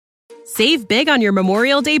Save big on your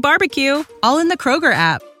Memorial Day barbecue, all in the Kroger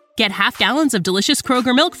app. Get half gallons of delicious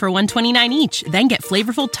Kroger milk for $1.29 each. Then get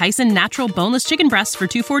flavorful Tyson natural boneless chicken breasts for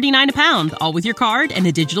 $2.49 a pound, all with your card and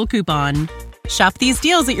a digital coupon. Shop these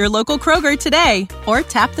deals at your local Kroger today, or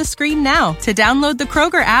tap the screen now to download the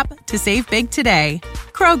Kroger app to save big today.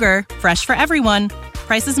 Kroger, fresh for everyone.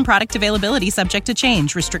 Prices and product availability subject to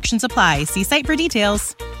change. Restrictions apply. See site for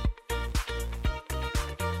details.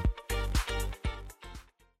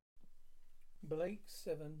 Blake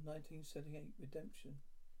 7, 1978, Redemption.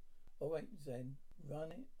 Alright, Zen, run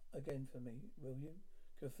it again for me, will you?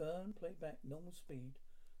 Confirm, playback, normal speed.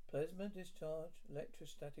 Plasma discharge,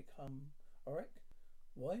 electrostatic hum. Alright,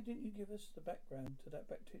 why didn't you give us the background to that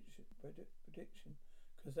prediction?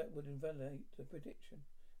 Because that would invalidate the prediction.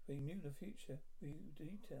 If we knew the future, we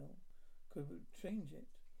detail could change it.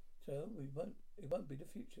 So it won't be the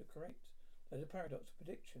future, correct? There's a paradox of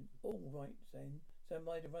prediction. All right, Zen. Stand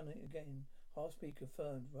by to run it again. Half speed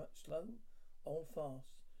confirmed. Slow or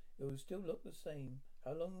fast. It will still look the same.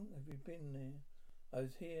 How long have you been there? I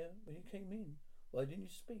was here when you came in. Why didn't you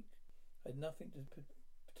speak? I had nothing to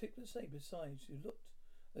particularly say. Besides, you looked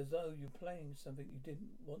as though you were playing something you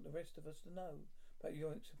didn't want the rest of us to know about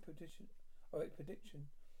your prediction.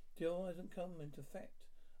 Still hasn't come into fact.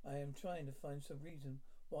 I am trying to find some reason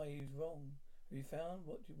why he was wrong. Have you found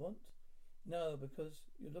what you want? No, because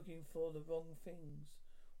you're looking for the wrong things.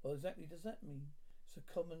 What exactly does that mean? It's a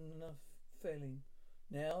common enough feeling.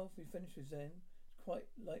 Now, if we finish with Zen, it's quite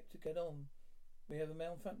like to get on. We have a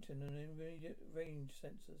malfunction in immediate range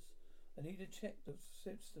sensors. I need to check the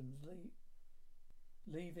systems.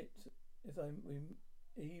 Leave it if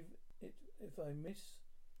I miss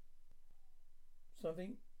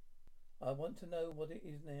something. I want to know what it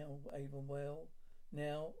is now, Avon. Well,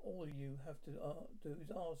 now all you have to do is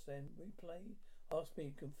ask Zen. Replay. Half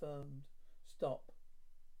speed confirmed. Stop.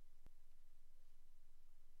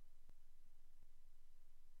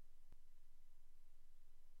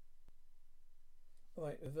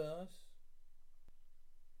 Right, reverse.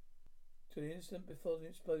 To the instant before the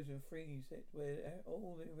explosion, freeze it, where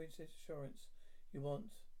all the original assurance you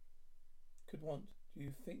could want. Do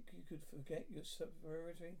you think you could forget your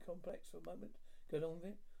superiority complex for a moment? Get on with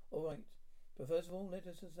it? Alright. But first of all, let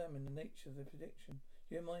us examine the nature of the prediction.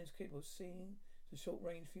 Your mind is capable of seeing the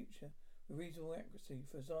short-range future with reasonable accuracy.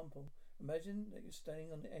 For example, imagine that you're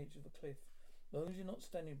standing on the edge of a cliff. As long as you're not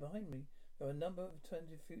standing behind me, there are a number of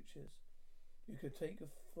alternative futures. You could take a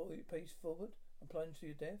pace forward and plunge to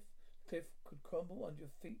your death. The cliff could crumble under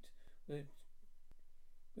your feet with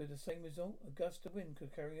the same result. A gust of wind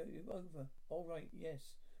could carry you over. All right,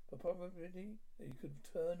 yes. But probability that you could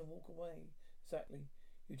turn and walk away. Exactly.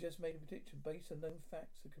 You just made a prediction based on known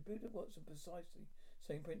facts. The computer works on precisely the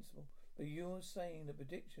same principle. But you're saying the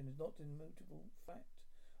prediction is not an immutable fact.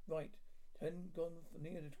 Right. Hadn't gone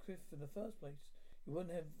near the cliff in the first place. You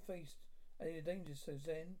wouldn't have faced any dangers. So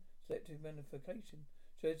Zen, selective magnification,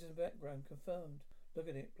 shows in the background confirmed. Look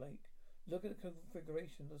at it, Blake. Look at the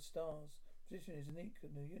configuration of the stars. Position is unique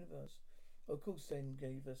in the universe. Of course, Zen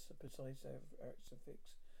gave us a precise axis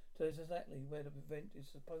fix. Tell us exactly where the event is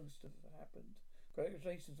supposed to have happened.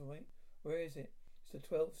 Congratulations, mate. Where is it? It's the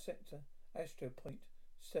 12th sector. Astro point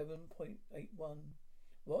 7.81.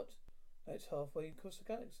 What? That's halfway across the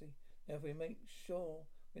galaxy. Now, if we make sure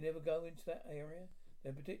we never go into that area,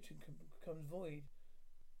 then prediction becomes void.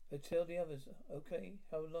 They tell the others, okay,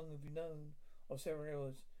 how long have you known? Or several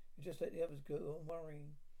hours. You just let the others go on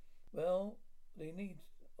worrying. Well,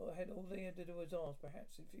 all they had to do was ask,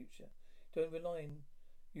 perhaps in future. Don't rely on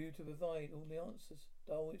you to provide all the answers.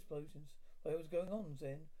 Dull explosions. What was going on,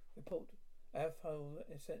 Zen? Report. AFHO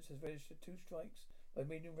sensors registered 2 strikes by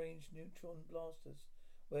medium-range neutron blasters.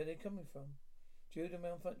 Where are they coming from? Due to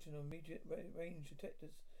malfunction of immediate range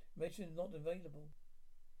detectors, information is not available.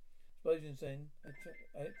 Explosions, Zen.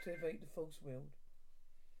 Activate the force field.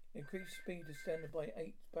 Increase speed to standard by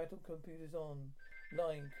 8. Battle computers on.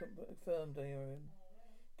 Line confirmed, Aaron.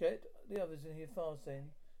 Get the others in here fast,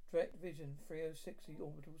 Zen. Direct vision 3060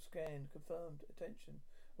 orbital scan confirmed. Attention.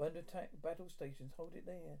 We're under attack. Battle stations. Hold it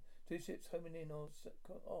there. 2 ships homing in on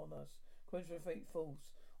us. Quench of fate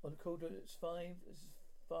false. On the coordinates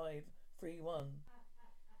 5531.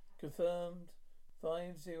 Confirmed.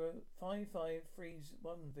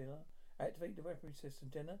 5531 Villa. Activate the weaponry system.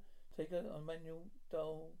 Jenna, take a manual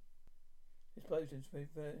dull. Explosions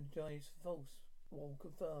with energized false. Wall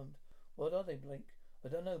confirmed. What are they, Blake? I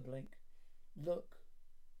don't know, Blake. Look.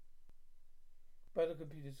 Battle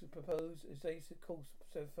computers propose as they course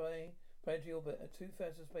so flying planetary orbit at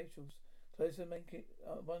 2,000 spatials. Closer make it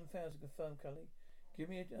 1,000 confirmed, Cully. Give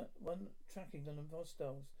me one tracking on the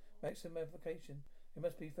hostiles. Maximum amplification. It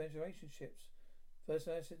must be Federation ships. First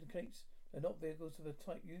analysis indicates they're not vehicles of the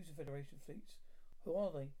type used in Federation fleets. Who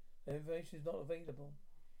are they? Their information is not available.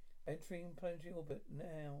 Entering planetary orbit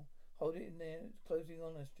now. Hold it in there. It's closing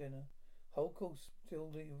on us, Jenna. Hold course till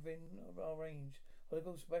within our range. Hold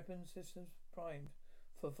course. Weapon systems primed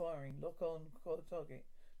for firing. Lock on target.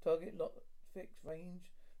 Target lock fixed.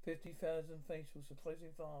 Range 50,000 facials are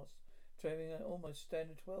closing fast. Traveling at almost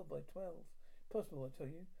standard 12 by 12. Possible, I tell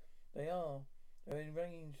you. They are. They're in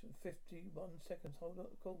range 51 seconds. Hold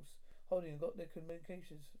up course. Holding. Got their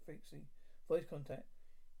communications frequency. Voice contact.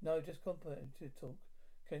 No, just competitive talk.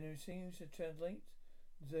 Can you seem to translate?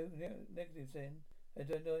 Negatives then.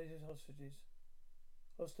 Identified hostages.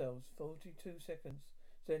 Hostiles. 42 seconds.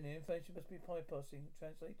 Then the information must be bypassing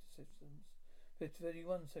translator systems.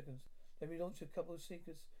 31 seconds. Then we launch a couple of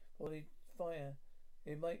seekers while they fire.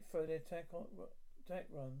 It might throw their attack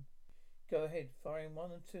run. Go ahead. Firing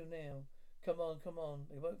 1 and 2 now. Come on.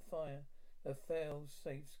 They won't fire. The fail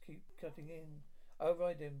safes keep cutting in.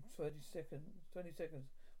 Override them. 20 seconds.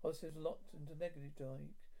 Hostiles locked into negative drive.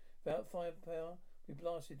 Without firepower, we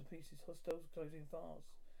blasted to pieces. Hostiles closing fast.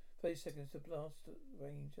 30 seconds to blast at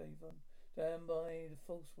range, Avon. Down by the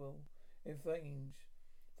false wall. In range.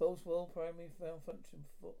 False wall primary malfunction.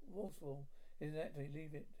 False wall isn't active.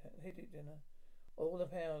 Leave it. Hit it, Jenna. All the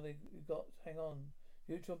power they got. Hang on.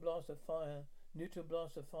 Neutral blaster fire.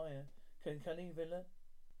 Can Villa?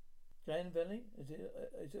 Is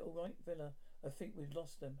it all right, Villa? I think we've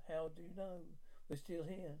lost them. How do you know? We're still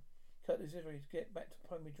here. Cut the auxiliaries. Get back to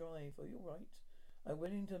primary drive. Are you all right? I'm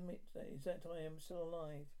willing to admit that I am still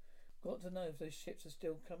alive. Got to know if those ships are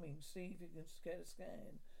still coming. See if you can get a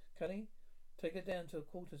scan. Cunny, take her down to a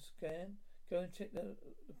quarter scan. Go and check the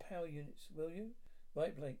power units, will you?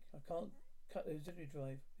 Right, Blake. I can't cut the auxiliary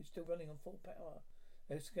drive. It's still running on full power.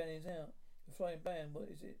 The scan is out. The flying band. What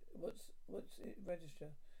is it? What's it register?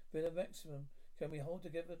 With a maximum. Can we hold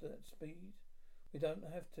together at that speed? We don't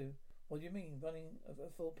have to. What do you mean? Running a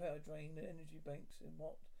full power drain the energy banks in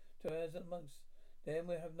what? 2 hours at most. Then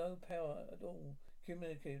we have no power at all.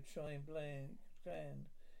 Communicative trying bland.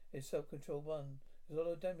 It's self-control 1. There's a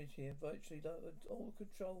lot of damage here. Virtually all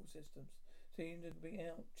control systems seem to be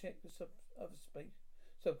out. Check the other space.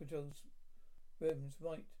 Self-control rooms.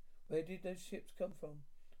 Right. Where did those ships come from?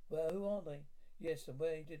 Well, who are they? Yes, and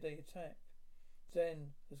where did they attack?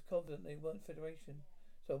 Zen was confident they weren't Federation.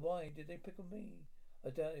 So why did they pick on me? I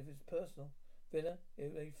doubt if it's personal. Villa,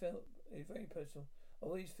 it's very personal. I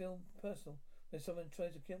always feel personal when someone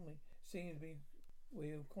tries to kill me. Seems to be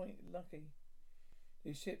we were quite lucky.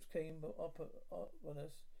 These ships came up on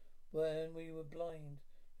us when we were blind.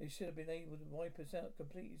 They should have been able to wipe us out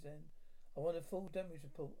completely then. I want a full damage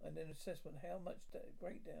report and an assessment how much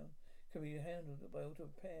breakdown can be handled by auto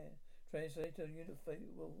repair. Translator unit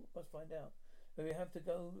must find out. But we have to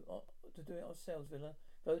go to do it ourselves, Villa.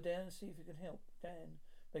 Go down and see if you can help. Dan,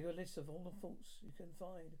 make a list of all the faults you can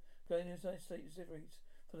find. Go in the United States auxiliaries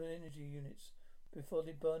for the energy units before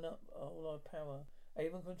they burn up all our power.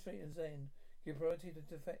 Avon, concentrate and Zen. Give priority to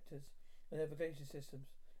defectors and navigation systems.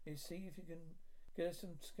 And see if you can get us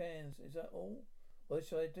some scans. Is that all? What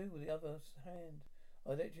shall I do with the other hand?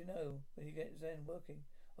 I'll let you know when you get Zen working.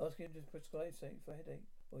 Ask him to prescribe something for headache,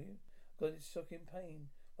 will you? Got this shocking pain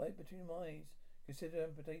right between my eyes. Consider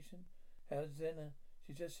amputation. How's Zenna?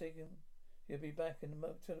 She's just shaken. She'll be back in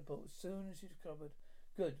the teleport as soon as she's recovered.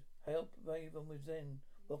 Good. Help Raven with Zen.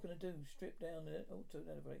 What can I do? Strip down the auto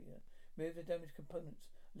navigator. Move the damaged components.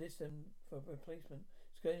 List them for replacement.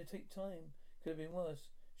 It's going to take time. Could have been worse.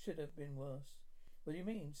 Should have been worse. What do you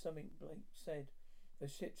mean? Something Blake said. The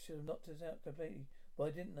ship should have knocked us out completely. Why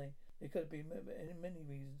didn't they? There could have been many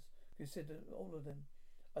reasons. Consider all of them.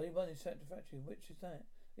 Only one is satisfactory. Which is that?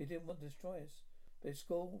 They didn't want to destroy us. But it's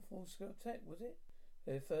full-scale attack, was it?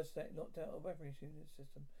 Their first attack knocked out a weaponry unit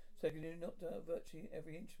system. Second, you knocked out virtually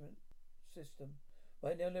every instrument system.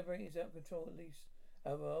 Right now, Liberator is out of control, at least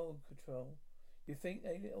our own control. You think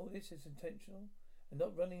all this is intentional and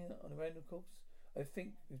not running on a random course? I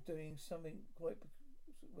think we're going somewhere quite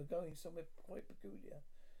peculiar.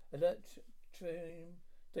 Alert train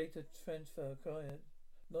data transfer required.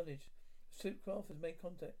 Knowledge. Suitcraft has made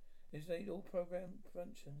contact. Initiate all program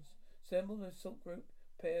functions. Assemble the assault group.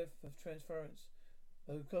 Pair for transference.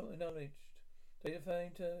 Acknowledged. Data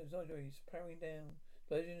flying to auxiliaries. Powering down.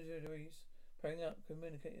 Explosion auxiliaries. Powering up.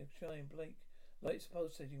 Communicator. Shine. Blake. Lights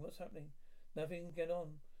pulsating. What's happening? Nothing. Get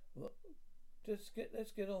on. What? Let's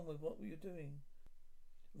get on with what you're doing.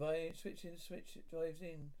 Via switching switch. It drives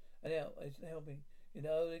in and out. It's helping. You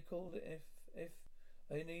know they call it if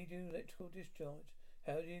I need you electrical discharge.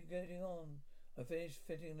 How are you getting on? I finished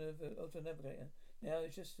fitting the auto navigator. Now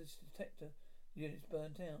it's just this detector The unit's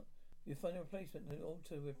burnt out. You find a replacement and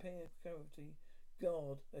auto repair cavity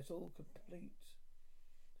guard. That's all complete.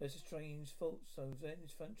 There's a strange fault, so Zen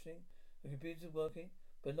is functioning. The computers are working,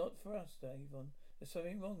 but not for us, Avon. There's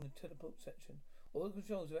something wrong in the teleport section. All the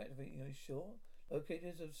controls are activating, are you sure?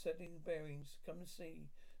 Locators of setting bearings. Come and see.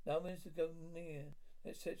 No one is to go near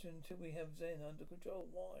that section until we have Zen under control.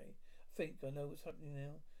 Why? I think I know what's happening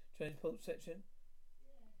now. Transport section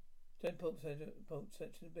has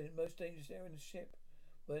been the most dangerous area in the ship.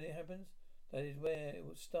 When it happens, that is where it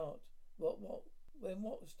will start. When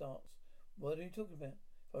what starts? What are you talking about?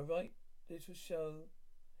 If I write, this will show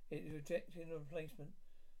it is rejecting a replacement.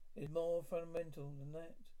 It's more fundamental than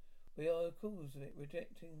that. We are the cause of it. We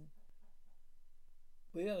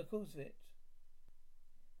are the cause of it.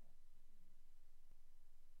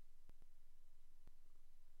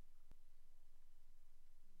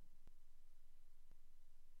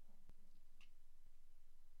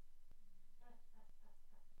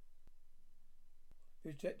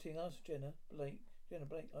 Rejecting us, Jenna Blake. I'm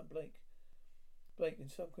Blake. Blake in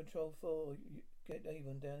sub-control 4. Get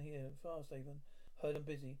Avon down here. Fast, Avon. Heard I'm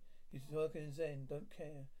busy. He's working in Zen. Don't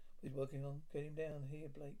care. He's working on getting down here,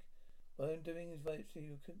 Blake. What I'm doing is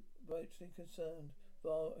virtually concerned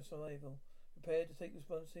for our survival. Prepared to take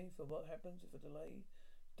responsibility for what happens if a delay.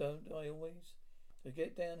 Don't I always? So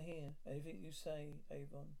get down here. Anything you say,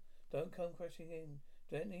 Avon. Don't come crashing in.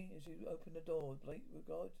 Gently as you open the door, Blake.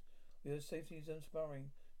 Regard. Your safety is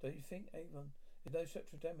unsparring. Don't you think, Avon? There's no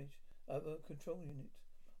structural damage over a control unit.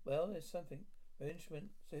 Well, there's something. The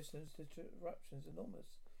instrument systems disruptions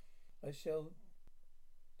enormous. I shall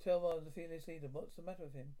tell one of the fearless leader what's the matter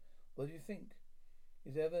with him. What do you think?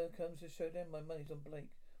 If it ever comes to showdown, my money's on Blake.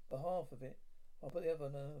 But half of it, I'll put the other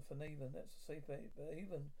on for Avon. That's a safe bet. But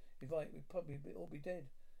even if we'd probably all be dead.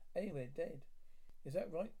 Anyway, dead. Is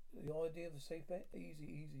that right? The idea of a safe bet?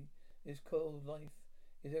 Easy. It's called life.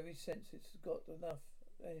 Is every sense it's got enough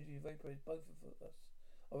energy to vaporize both of us.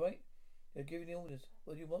 Alright? They're giving the orders.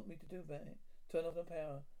 What do you want me to do about it? Turn off the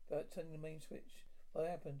power without turning the main switch. What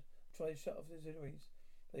happened? Try to shut off the auxiliaries.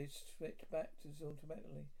 They switch back to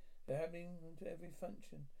automatically. They're happening to every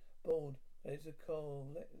function. Board. There's a call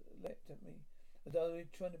leapt at me. Although we're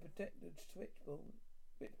trying to protect the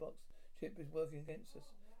switchbox, ship is working against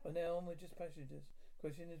us. But now we're just passengers.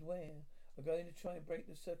 Question is where? We're going to try and break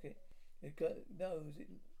the circuit. It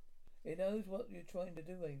knows what you're trying to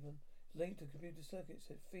do, Avon. It's linked to computer circuits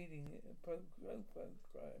that's feeding it a program.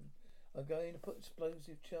 I'm going to put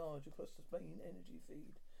explosive charge across the main energy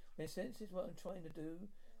feed. When it senses what I'm trying to do,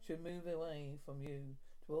 should move away from you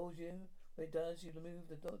towards you. When it does, you'll move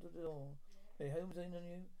the door to the door. When it homes in on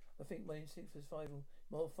you, I think my instinct for survival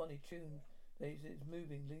more funny tune. It's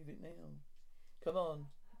moving. Leave it now. Come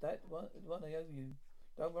on, that one I owe you.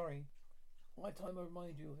 Don't worry. My time I'll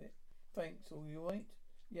remind you of it. Thanks. All you right?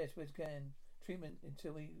 Yes, where's Gan? Treatment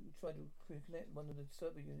until we try to connect one of the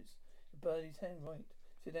server units. It burned his hand right.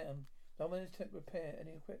 Sit down. No one has to repair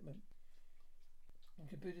any equipment. And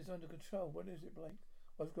computers under control. What is it, Blake?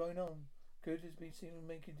 What's going on? Computers be seen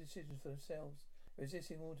making decisions for themselves,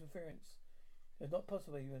 resisting all interference. It's not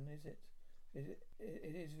possible even, is it? It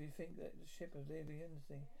is if you think that the ship of living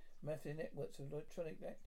entity, massive networks of electronic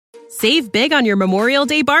Save big on your Memorial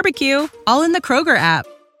Day barbecue, all in the Kroger app.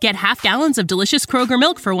 Get half gallons of delicious Kroger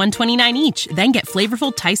milk for $1.29 each. Then get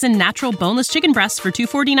flavorful Tyson natural boneless chicken breasts for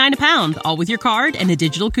 $2.49 a pound, all with your card and a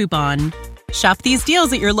digital coupon. Shop these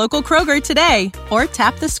deals at your local Kroger today, or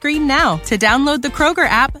tap the screen now to download the Kroger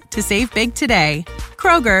app to save big today.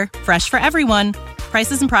 Kroger, fresh for everyone.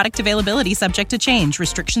 Prices and product availability subject to change.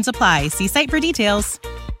 Restrictions apply. See site for details.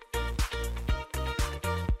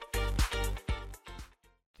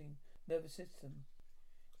 Nervous system,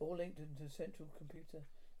 all linked into a central computer.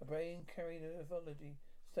 A brain carrying a pathology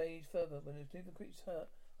stage further when a different creature's hurt,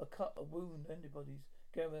 a cut, a wound, antibodies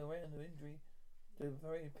gather around the injury to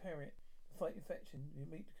repair it. Fight infection. You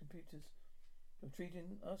meet the computers. You're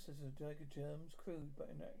treating us as a drag of germs, crude but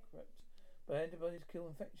inaccurate. But antibodies kill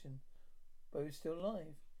infection. But we're still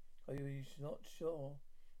alive. Are you not sure?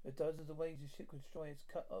 There are dozens of ways the ship could destroy us.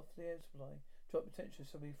 Cut off the air supply. Drop potential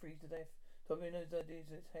so we freeze to death. Tommy knows ideas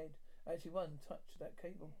in its head. Actually, one touch that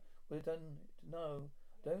cable would have done it. No,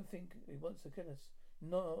 don't think it wants to kill us.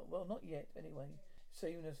 No, well, not yet. Anyway,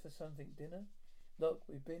 saving us for something. Dinner. Look,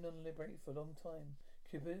 we've been on Liberty for a long time.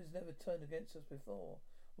 Computers never turned against us before.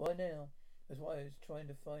 Why now? That's why I was trying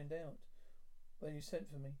to find out. When you sent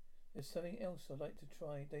for me, there's something else I'd like to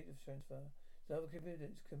try. Data transfer. There's another computer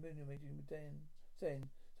that's communicating with Zen. Staying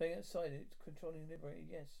outside it's controlling Liberty.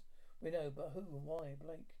 Yes, we know, but who and why?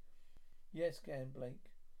 Blake. Yes, Gan, Blake.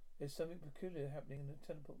 There's something peculiar happening in the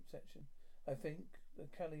teleport section. I think the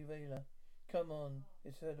Come on,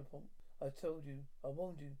 it's Teleport. I told you, I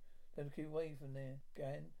warned you. Don't keep away from there,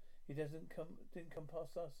 Gan. He didn't come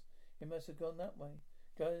past us. He must have gone that way.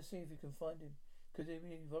 Go and see if you can find him. Could he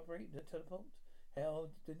be operating the teleport? How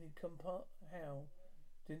didn't he come past? How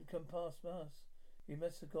didn't come past us? He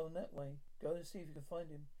must have gone that way. Go and see if you can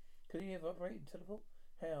find him. Could he have operated the teleport?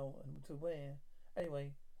 How and to where?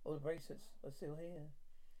 Anyway, all the bracelets are still here.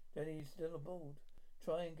 Then he's still aboard.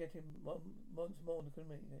 Try and get him once more on the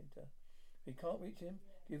communicator. If you can't reach him,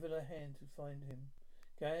 give it a hand to find him.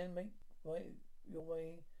 Gan, make your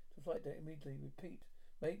way to flight deck immediately. Repeat,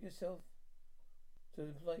 make yourself to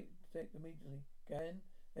the flight deck immediately. Gan,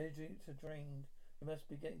 energy are drained. You must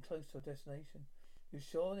be getting close to a destination. You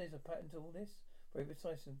sure there's a pattern to all this? Very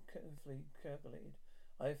precise and carefully calculated.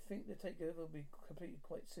 I think the takeover will be completed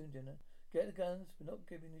quite soon, Dinner. Get the guns. We're not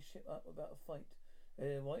giving this ship up without a fight.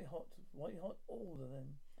 White hot, all of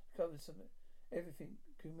them. Covered some everything.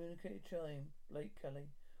 Communicated chime. Blake Kelly.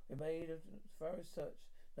 We made a thorough search.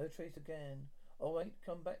 No trace of Gan. All right,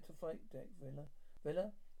 come back to flight deck, Villa.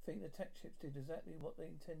 Villa, think the attack ships did exactly what they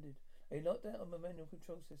intended. They knocked out a manual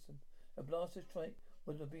control system. A blaster strike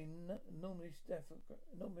would have been normally accurate to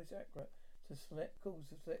cause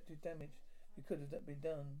the selected damage. It could have been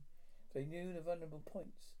done. They knew the vulnerable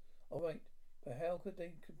points. All right, but how could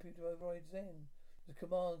they computer overrides then? The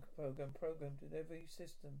command program programmed in every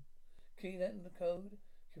system. Key that in the code.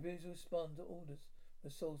 Computers will respond to orders. The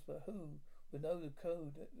source, but who would know the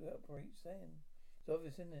code that operates then? It's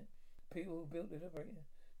obvious, isn't it? People who built the liberator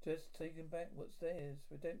just taking back what's theirs.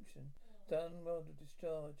 Redemption. Done rather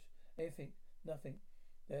discharge. Anything. Nothing.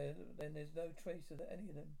 Then there's no trace of any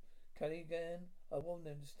of them. Caligan, I warned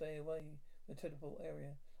them to stay away from the teleport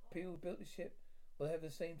area. People who built the ship will have the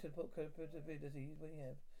same teleport capability we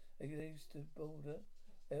have. They use to boulder.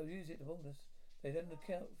 They'll use it to boulder us. They don't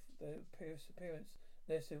account for their appearance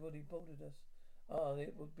unless they've already bouldered us.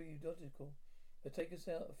 It would be logical. They take us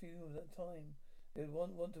out a few at a time. They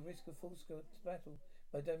would want to risk a full-scale battle.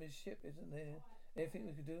 My damaged ship isn't there. Anything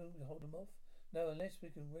we could do to hold them off? No, unless we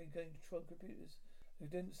can regain control of computers. We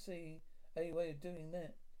didn't see any way of doing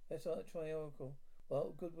that. Let's try Oracle.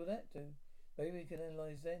 Well, what good will that do? Maybe we can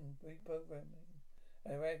analyze then, reprogramming,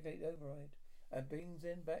 and eradicate override. And brings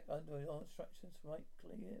in back under our instructions, right,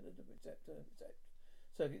 clear the receptor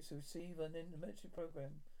circuits to receive an elementary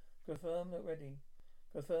program. Confirm that ready.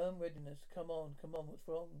 Confirm readiness. Come on, what's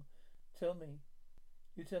wrong? Tell me.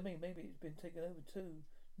 You tell me, maybe it's been taken over too.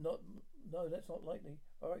 No, that's not likely.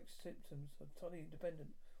 Auric systems are totally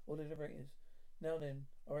independent, all the liberators. Now then,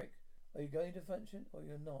 Auric, are you going to function or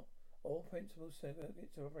you're not? All principal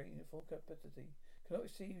circuits are operating at full capacity. Cannot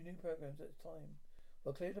receive new programs at a time.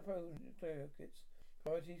 Well, clear the circuits.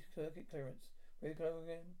 Priority circuit clearance.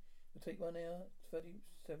 Reprogram will take 1 hour,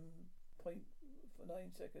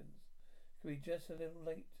 37.9 seconds. Could be just a little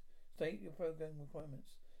late. State your program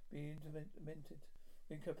requirements. Be implemented.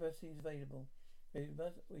 When capacity is available. We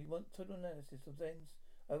want total analysis of Zen's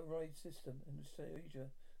override system and procedure.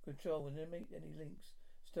 Control and eliminate any links.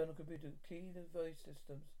 External computer. Key the voice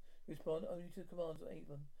systems. Respond only to commands of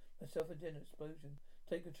Avon. Myself and Jenna explosion.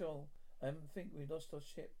 Take control. I think we lost our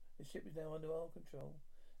ship. The ship is now under our control.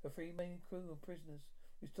 The 3 main crew of prisoners.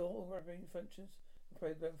 Restore all operating functions. The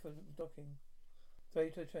program for docking.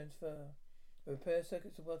 Data transfer. The repair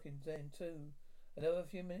circuits are working. Zen 2. Another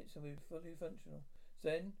few minutes and we'll be fully functional.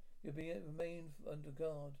 Zen, you'll remain under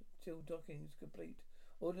guard till docking is complete.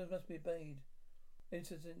 Orders must be obeyed.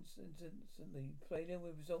 Instantly. Failure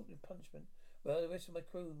will result in punishment. Well, the rest of my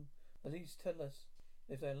crew, at least tell us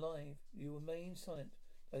if they're alive. You remain silent.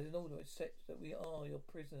 As an order, it's set that we are your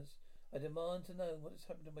prisoners. I demand to know what has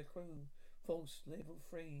happened to my crew. False, level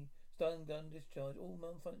 3, stun gun discharge, all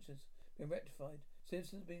malfunctions been rectified.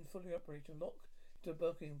 Systems been fully operational, locked to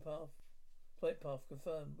booking path, flight path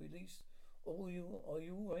confirmed. Release all you. Are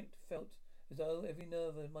you alright? Felt as though every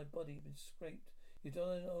nerve in my body had been scraped. You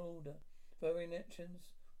done an order. Further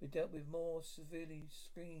inactions. We dealt with more severely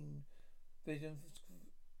screened vision.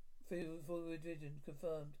 Full vision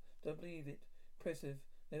confirmed. Don't believe it. Impressive.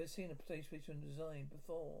 Never seen a PlayStation design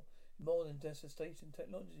before. More than devastation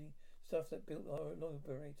technology. Stuff that built our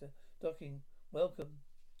liberator. Docking. Welcome.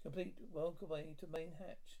 Complete. Welcome way to main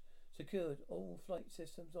hatch. Secured. All flight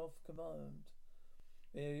systems off command.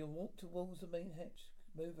 You'll walk towards the main hatch.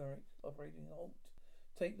 Move, Eric. Operating halt.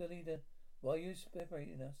 Take the leader. Why are you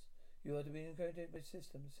separating us? You are to be integrated with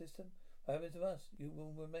system. System? What happens to us? You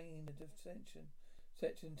will remain in the detention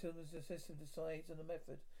section until the system decides on the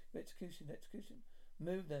method. Execution.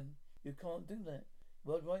 Move them. You can't do that.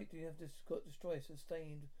 What right do you have got destroy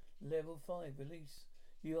sustained level 5 release?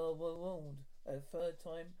 You are well warned. A third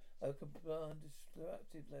time a command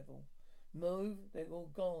destructive level. Move, they're all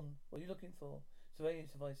gone. What are you looking for?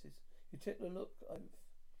 Surveillance devices. You take a look.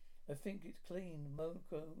 I think it's clean.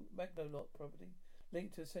 Magnalock property.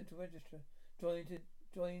 Linked to a central register. Joined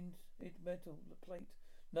it metal plate.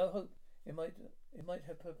 No hope. It might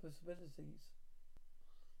have possibilities.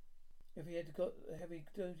 If he had got a heavy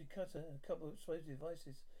dirty cutter and a couple of explosive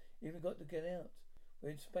devices, even got to get out.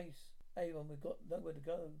 We're in space. Avon, we've got nowhere to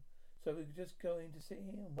go. So we're just going to sit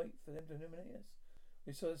here and wait for them to eliminate us.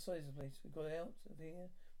 We saw the size of the place. We got out of here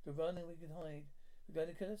to run and we can hide. They're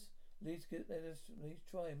going to kill us? Let us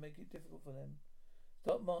try and make it difficult for them.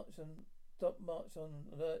 Stop march on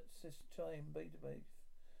alert system chime database.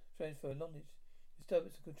 Transfer knowledge.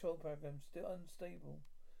 Disturbance of control program still unstable.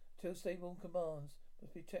 Till stable commands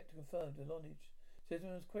must be checked to confirm the knowledge.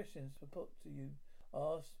 Citizens' questions were put to you.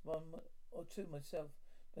 Asked one or two myself,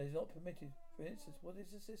 but is not permitted. For instance, what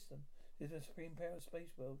is the system? Is the supreme power of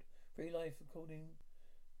space world? Free life according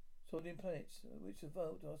sorting planets which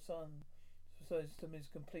evolved our sun. So the system is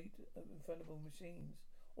complete of infallible machines.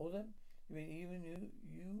 All of them? You mean even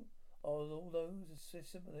you are all those a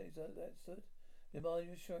system that's it? Demand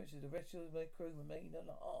your assurances the rest of my crew remain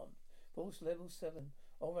unharmed. Force level 7.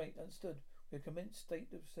 Alright, understood. We have commenced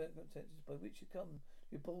state of circumstances by which you come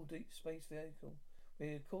to board deep space vehicle.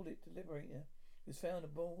 We have called it the Liberator. It was found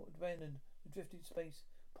abandoned in drifting space.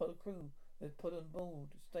 Pod crew has put on board.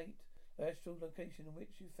 State the astral location in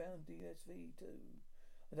which you found DSV-2.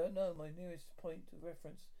 I don't know. My nearest point of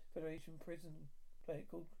reference, Federation prison planet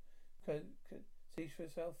called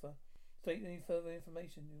Cephas Alpha. State any further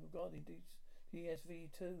information regarding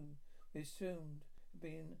DSV-2. We assumed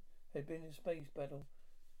had been in space battle.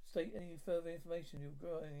 State any further information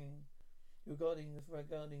regarding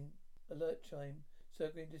alert chime.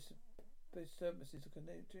 Circling disturbances are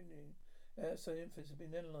continuing. Outside influence have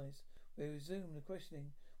been analysed. We resume the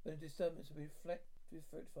questioning. When the disturbance will be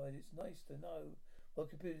rectified, it's nice to know what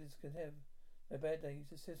computers can have. No bad days.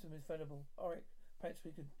 The system is fallible. Alright, perhaps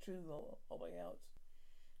we could chew our way out.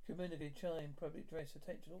 Communicate chime. Public address.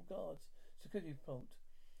 Attention all guards. Security prompt.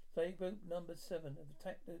 Play group number 7 have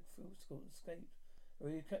attacked the fuel school and escaped.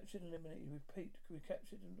 We captured and eliminated. Repeat. We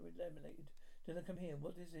captured and eliminated. Didn't come here.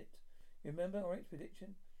 What is it? You remember our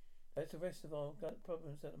expedition? That's the rest of our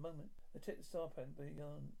problems at the moment. I checked the star pattern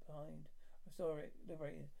behind. I saw it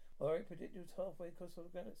liberated. Our expedition was halfway across the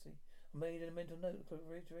galaxy. I made a mental note of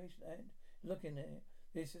reiteration and looking at it.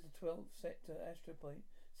 This is the 12th sector astropoint.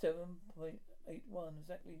 7.81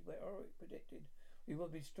 exactly where Oric predicted. We will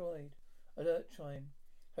be destroyed. Alert chime.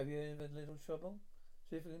 Have you ever had little trouble?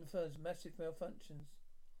 Significant confirms massive malfunctions.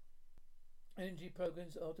 Energy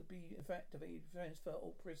programs are to be activated. Transfer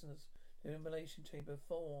all prisoners to the elimination chamber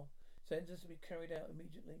 4. Sentence to be carried out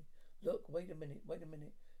immediately. Look, wait a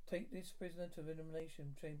minute. Take this prisoner to the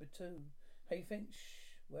elimination chamber 2. Hey, Finch,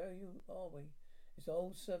 where are we? It's an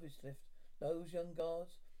old service lift. Those young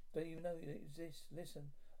guards don't even know it exists.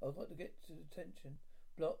 Listen, I've got to get to detention.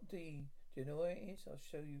 Block D. Do you know where it is? I'll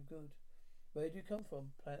show you good. Where do you come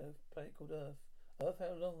from? Planet called Earth. Earth,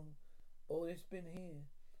 how long? Oh, it's been here.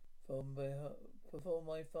 Before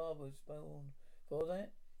my father was born. For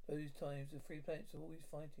that? Those times the 3 planets are always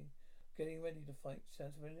fighting. Getting ready to fight.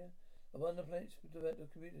 Sounds familiar? And one of the planets developed a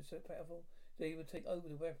computer so powerful they would take over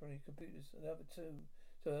the weaponry computers and the other 2.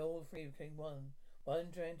 So all 3 became one.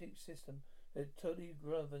 One gigantic system. The totally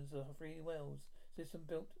governs the 3 wells. System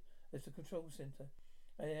built as the control center.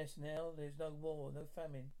 And yes, now there's no war, no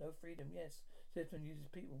famine, no freedom. Yes, system uses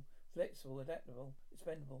people. Flexible, adaptable,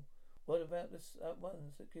 expendable. What about the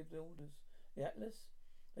ones that give the orders? The Atlas?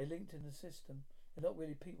 They linked in the system. They're not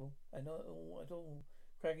really people. And not all at all.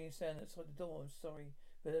 Cracking sound outside the door. I'm sorry,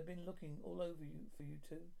 but I've been looking all over you for you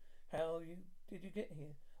two. Did you get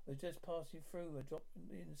here? I was just passing through. I dropped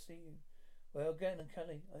in to see you. Well, Gann and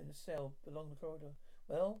Kelly are in a cell along the corridor.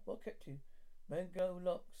 Well, what kept you? Mango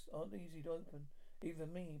locks aren't easy to open.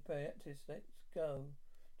 Even me, practice. Let's go.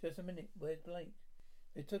 Just a minute. Where's Blake?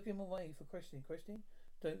 They took him away for questioning. Questioning?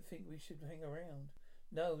 Don't think we should hang around.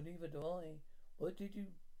 No, neither do I. What did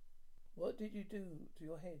you do to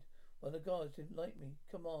your head? Well, the guards didn't like me.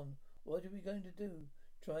 Come on. What are we going to do?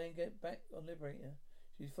 Try and get back on Liberator.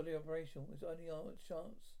 She's fully operational. It's only our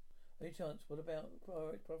chance. Any chance? What about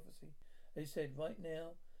prophecy? They said right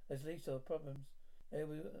now, at least our problems. There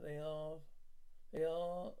they are.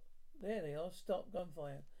 There they are. Stop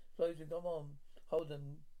gunfire. Explosion. Come on. Hold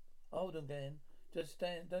them, Dan. Just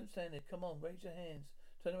stand. Don't stand there. Come on. Raise your hands.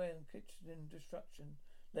 Turn around. Kitchen destruction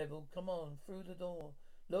level. Come on. Through the door.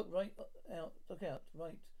 Look right out. Look out.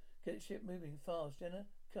 Right. Get the ship moving fast. Jenna.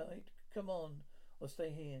 Come on. Or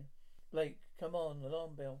stay here. Blake. Come on.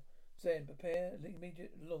 Alarm bell. Zen. Prepare.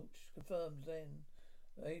 Immediate launch. Confirmed. Zen.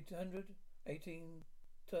 818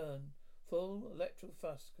 turn. Full electrical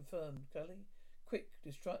fuss confirmed. Cully, quick,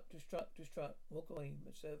 destruct. Walk away,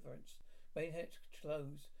 severance. Main hatch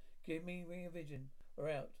closed. Give me ring of vision. We're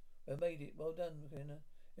out. We made it. Well done, McKenna.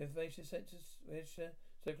 Information sensors, register,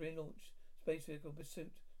 circling launch. Space vehicle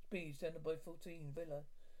pursuit. Speed standard by 14. Villa.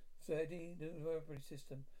 Ready, new weaponry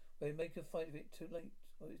system. We make a fight of it. Too late.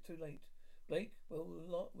 Oh, it's too late. Blake,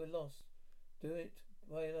 we're lost. Do it,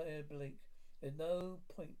 Blake. There's no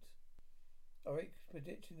point. Lorik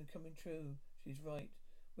prediction coming true. She's right.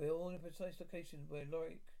 We're all in a precise location where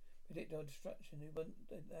Lorik predicted our destruction. It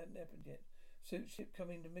hadn't happened yet. Suit ship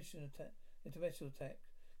coming to mission attack. Intermediate attack.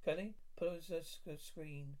 Kelly, put us a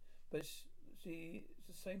screen. But it's the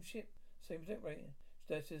same ship, same decorator.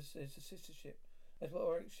 Status is a sister ship. That's what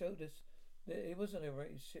Lorik showed us. It wasn't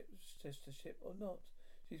a sister ship or not.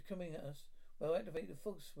 She's coming at us. Well, activate the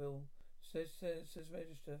force wheel. Says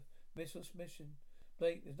register. Missile mission.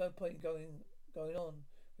 Blake, there's no point going on.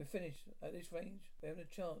 We're finished. At this range, we haven't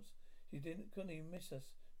a chance. She couldn't even miss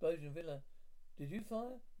us. Explosion Villa. Did you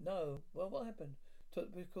fire? No. Well, what happened?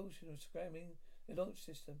 Took the precaution of scrambling the launch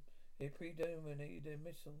system. It predominated their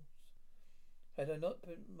missiles. Had I not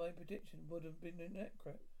put my prediction, would have been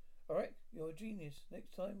inaccurate. Alright, you're a genius.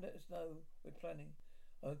 Next time, let us know. We're planning.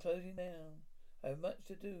 I'm closing down. I have much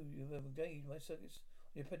to do. You have engaged my circuits.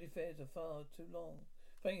 Your petty affairs are far too long.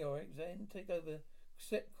 Thank you, Alric. Zen, take over.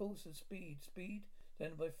 Set course and speed. Speed,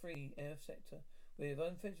 then by 3, Earth sector. We have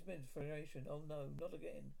unfinished Federation. Oh no, not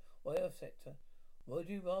again. Why Earth sector? Would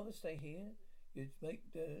you rather stay here? You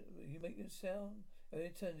make them sound and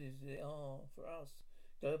eternity they are for us.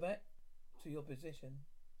 Go back to your position.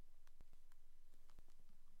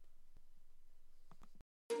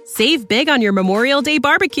 Save big on your Memorial Day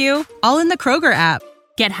barbecue, all in the Kroger app.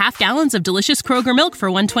 Get half gallons of delicious Kroger milk for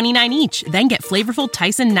 $1.29 each. Then get flavorful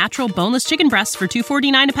Tyson natural boneless chicken breasts for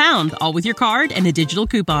 $2.49 a pound, all with your card and a digital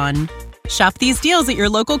coupon. Shop these deals at your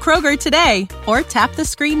local Kroger today, or tap the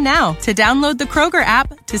screen now to download the Kroger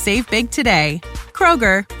app to save big today.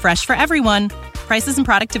 Kroger, fresh for everyone. Prices and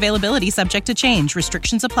product availability subject to change.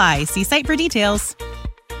 Restrictions apply. See site for details.